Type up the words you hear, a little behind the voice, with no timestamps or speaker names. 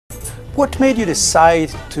What made you decide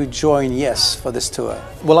to join Yes for this tour?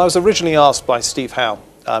 Well, I was originally asked by Steve Howe.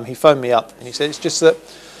 He phoned me up and he said, it's just that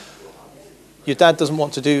your dad doesn't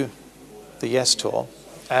want to do the Yes tour,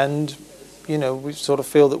 and you know, we sort of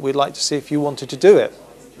feel that we'd like to see if you wanted to do it.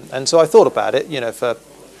 And so I thought about it, you know, for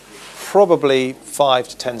probably 5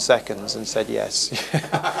 to 10 seconds and said yes.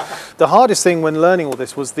 The hardest thing when learning all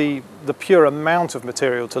this was the pure amount of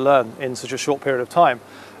material to learn in such a short period of time.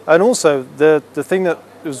 And also the thing that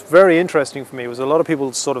was very interesting for me was a lot of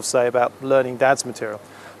people sort of say about learning Dad's material,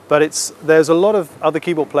 but there's a lot of other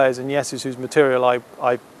keyboard players in Yeses whose material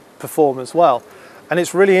I perform as well. And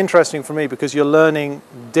it's really interesting for me because you're learning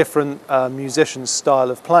different musicians'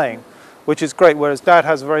 style of playing, which is great, whereas Dad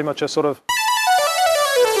has very much a sort of...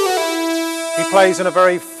 He plays in a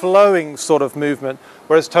very flowing sort of movement,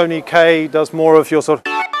 whereas Tony Kaye does more of your sort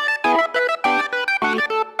of...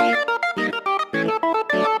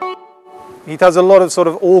 He does a lot of sort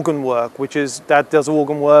of organ work, which is, Dad does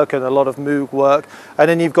organ work and a lot of Moog work. And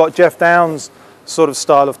then you've got Jeff Downes' sort of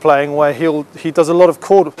style of playing where he does a lot of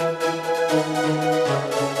chord.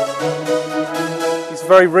 He's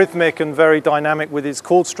very rhythmic and very dynamic with his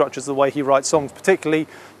chord structures, the way he writes songs. Particularly,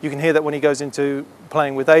 you can hear that when he goes into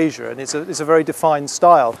playing with Asia, and it's a very defined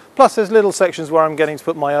style. Plus there's little sections where I'm getting to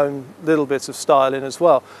put my own little bits of style in as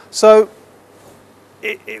well. So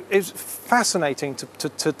it's fascinating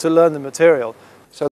to learn the material.